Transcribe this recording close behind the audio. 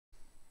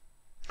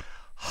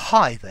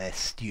Hi there,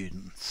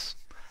 students.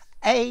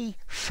 A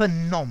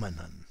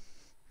phenomenon.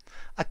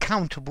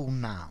 Accountable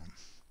noun.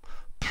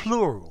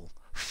 Plural.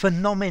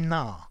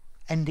 Phenomena,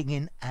 ending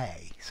in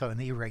A, so an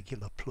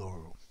irregular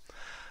plural.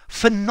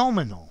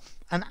 Phenomenal,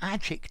 an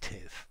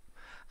adjective.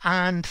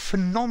 And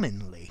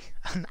phenomenally,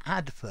 an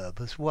adverb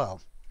as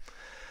well.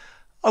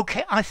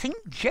 Okay, I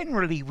think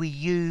generally we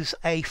use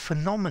a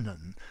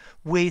phenomenon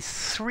with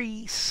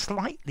three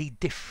slightly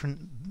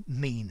different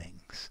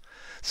meanings.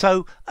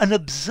 So, an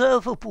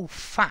observable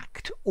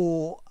fact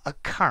or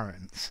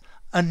occurrence,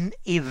 an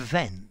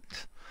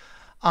event.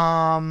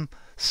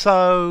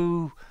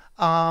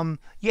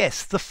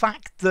 Yes, the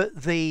fact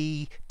that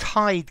the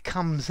tide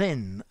comes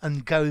in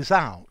and goes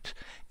out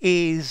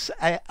is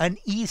an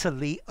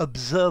easily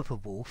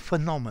observable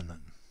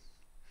phenomenon.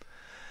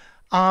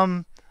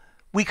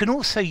 We can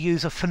also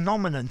use a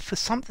phenomenon for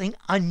something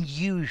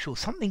unusual,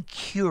 something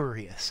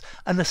curious,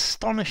 an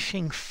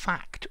astonishing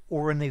fact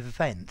or an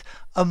event,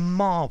 a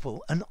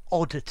marvel, an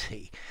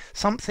oddity,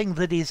 something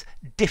that is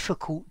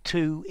difficult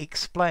to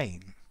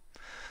explain.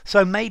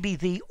 So maybe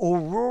the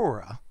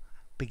aurora,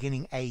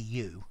 beginning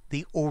AU,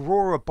 the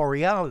aurora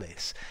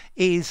borealis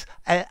is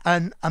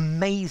an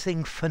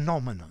amazing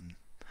phenomenon.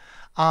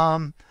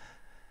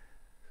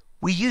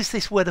 We use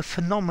this word of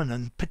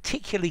phenomenon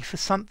particularly for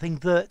something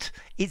that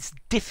it's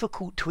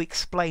difficult to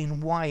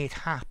explain why it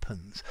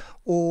happens,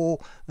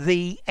 or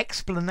the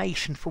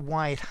explanation for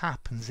why it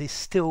happens is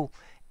still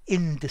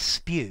in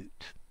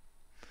dispute.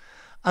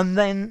 And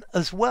then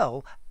as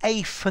well,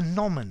 a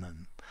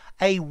phenomenon,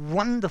 a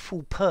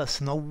wonderful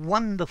person, a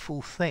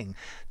wonderful thing.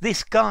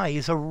 This guy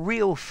is a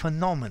real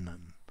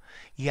phenomenon.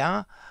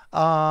 Yeah?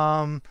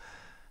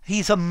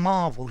 He's a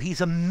marvel,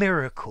 he's a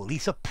miracle,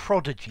 he's a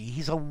prodigy,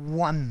 he's a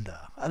wonder,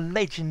 a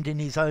legend in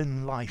his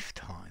own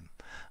lifetime.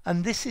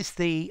 And this is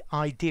the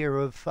idea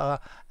of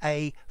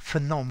a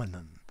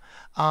phenomenon,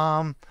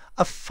 a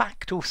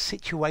fact or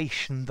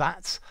situation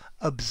that's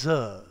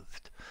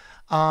observed.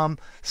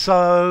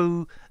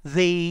 So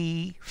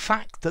the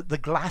fact that the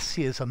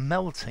glaciers are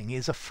melting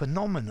is a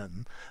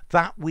phenomenon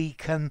that we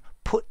can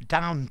put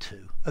down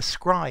to,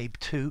 ascribe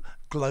to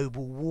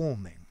global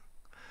warming.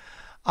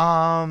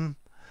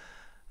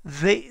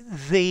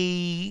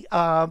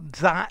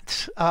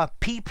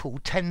 People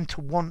tend to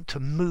want to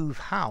move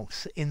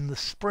house in the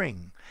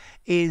spring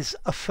is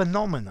a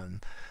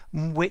phenomenon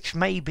which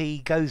maybe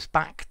goes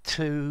back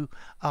to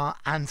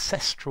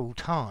ancestral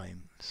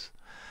times.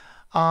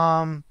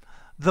 The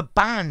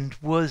band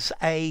was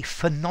a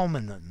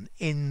phenomenon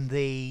in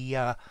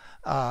the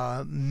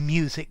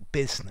music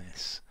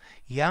business.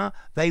 Yeah,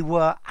 they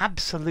were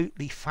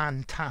absolutely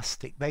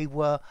fantastic. They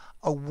were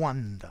a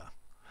wonder.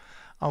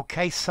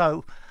 Okay,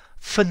 so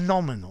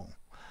phenomenal.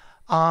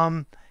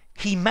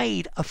 He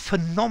made a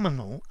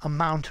phenomenal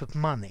amount of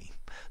money.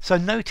 So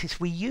notice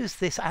we use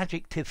this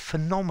adjective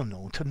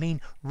phenomenal to mean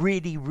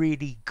really,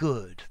 really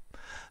good.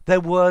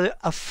 There were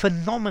a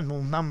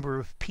phenomenal number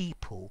of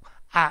people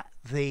at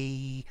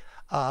the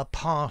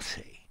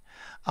party.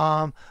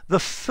 The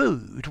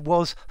food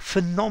was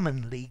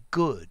phenomenally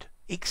good,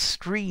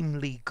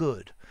 extremely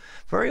good.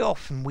 Very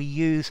often we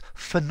use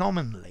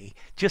phenomenally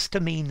just to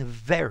mean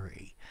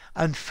very,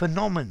 and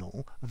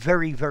phenomenal,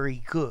 very,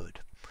 very good.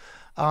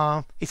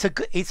 It's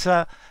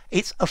a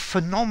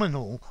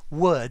phenomenal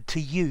word to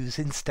use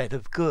instead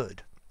of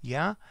good.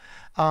 Yeah.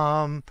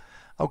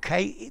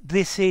 Okay.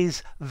 This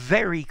is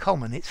very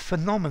common. It's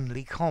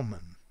phenomenally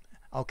common.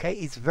 Okay.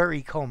 It's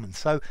very common.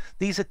 So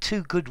these are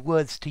two good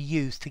words to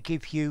use to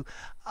give you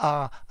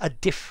a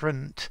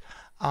different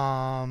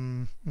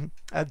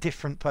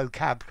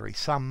vocabulary,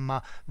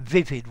 some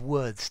vivid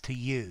words to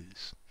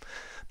use.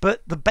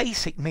 But the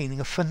basic meaning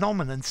of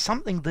phenomenon,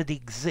 something that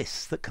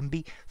exists, that can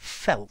be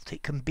felt,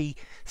 it can be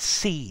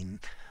seen,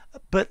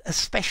 but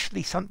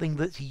especially something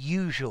that's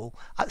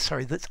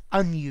that's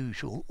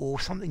unusual, or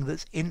something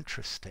that's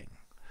interesting.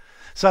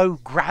 So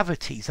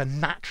gravity's a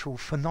natural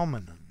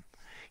phenomenon.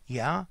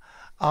 Yeah.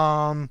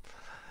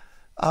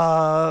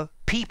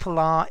 People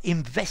are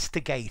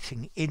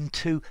investigating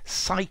into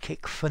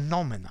psychic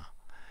phenomena.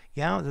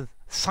 Yeah, the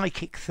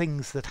psychic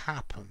things that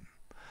happen.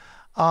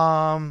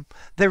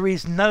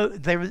 There's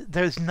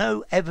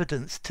no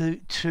evidence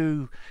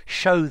to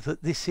show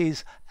that this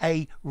is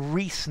a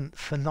recent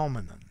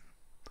phenomenon.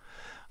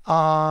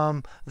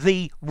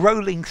 The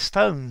Rolling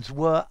Stones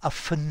were a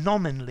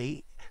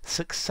phenomenally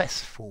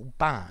successful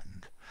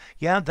band.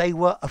 Yeah, they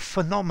were a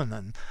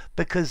phenomenon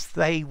because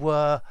they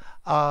were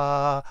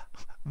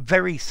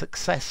very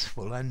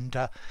successful and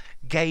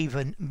gave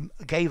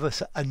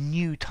us a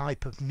new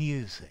type of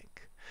music.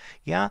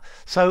 Yeah,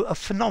 so a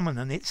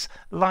phenomenon, it's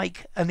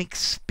like an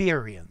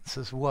experience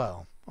as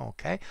well,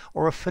 okay,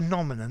 or a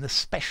phenomenon, a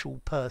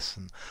special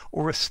person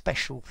or a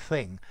special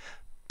thing,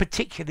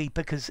 particularly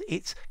because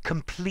it's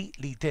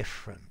completely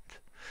different.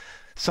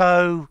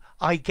 So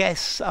I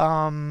guess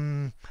Ronald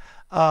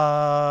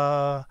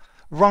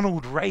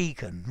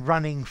Reagan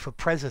running for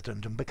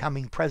president and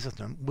becoming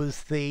president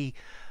was the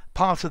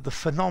part of the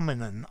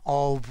phenomenon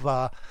of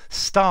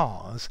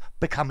stars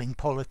becoming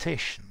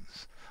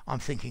politicians. I'm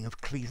thinking of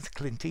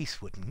Clint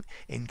Eastwood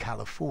in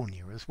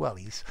California as well.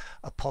 He's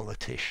a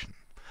politician.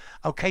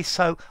 Okay,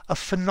 so a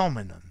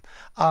phenomenon,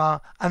 an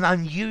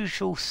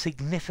unusual,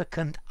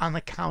 significant,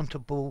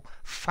 unaccountable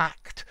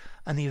fact,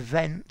 an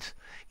event,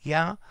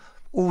 yeah,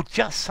 or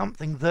just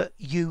something that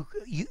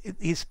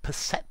is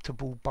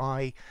perceptible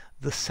by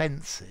the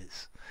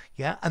senses,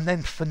 yeah, and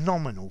then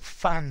phenomenal,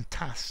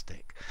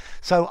 fantastic.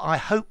 So I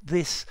hope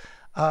this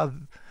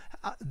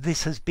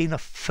has been a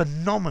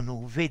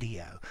phenomenal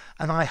video,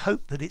 and I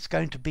hope that it's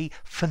going to be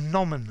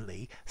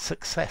phenomenally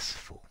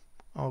successful.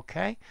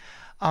 Okay,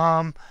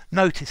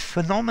 notice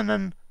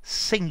phenomenon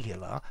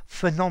singular,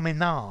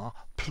 phenomena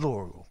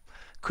plural.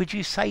 Could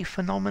you say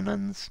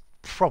phenomenons?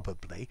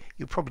 Probably.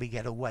 You'll probably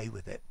get away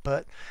with it,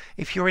 but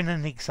if you're in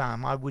an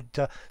exam, I would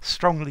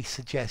strongly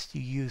suggest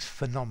you use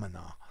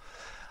phenomena.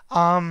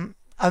 And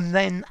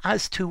then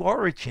as to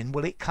origin,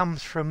 well, it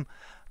comes from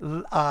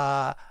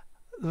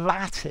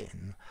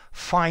Latin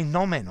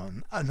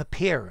phenomenon, an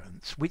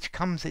appearance, which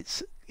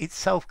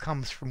itself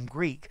comes from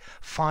Greek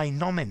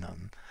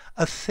phenomenon,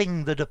 a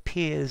thing that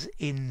appears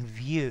in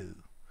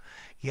view,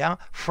 yeah,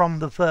 from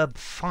the verb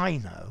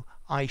phino,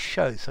 I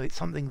show, so it's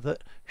something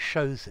that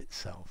shows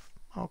itself.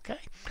 Okay,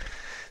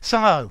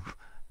 so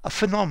a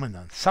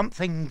phenomenon,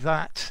 something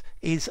that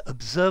is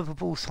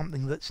observable,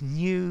 something that's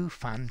new,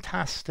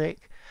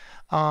 fantastic.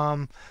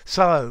 I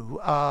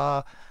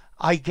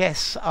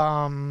guess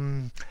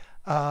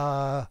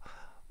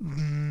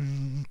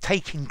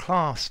taking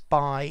class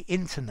by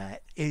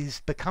internet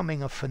is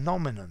becoming a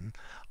phenomenon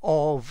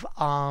of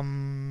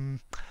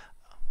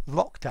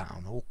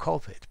lockdown or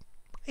COVID.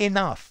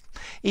 Enough.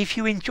 If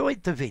you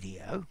enjoyed the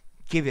video,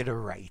 give it a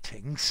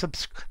rating,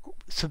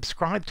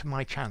 subscribe to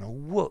my channel.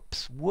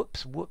 Whoops,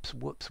 wait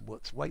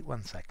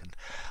 1 second,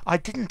 I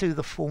didn't do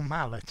the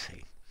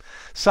formality.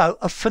 So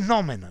a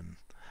phenomenon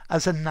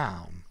as a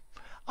noun,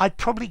 I'd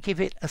probably give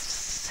it a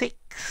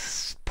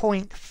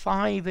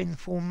 6.5 in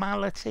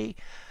formality.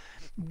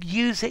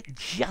 Use it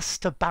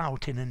just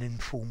about in an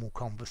informal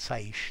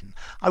conversation.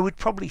 I would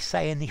probably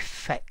say an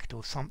effect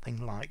or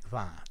something like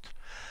that.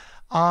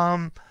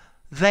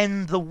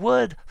 Then the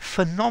word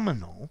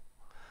phenomenal,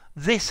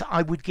 this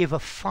I would give a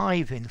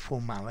 5 in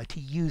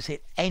formality, use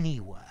it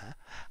anywhere,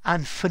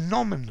 and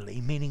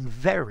phenomenally, meaning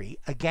very,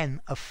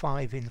 again a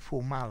 5 in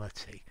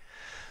formality.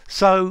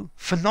 So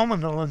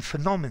phenomenal and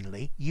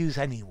phenomenally, use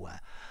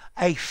anywhere.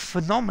 A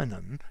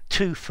phenomenon,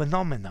 to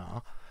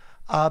phenomena,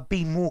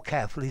 be more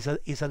careful,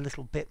 is a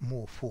little bit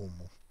more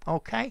formal.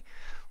 Okay?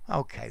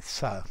 Okay,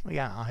 so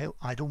yeah,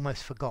 I'd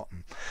almost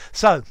forgotten.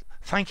 So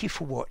thank you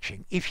for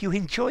watching. If you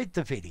enjoyed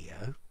the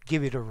video,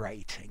 give it a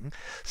rating,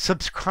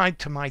 subscribe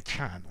to my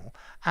channel,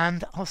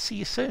 and I'll see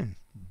you soon.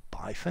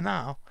 Bye for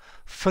now.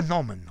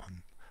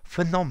 Phenomenon,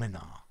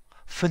 phenomena,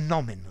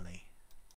 phenomenally.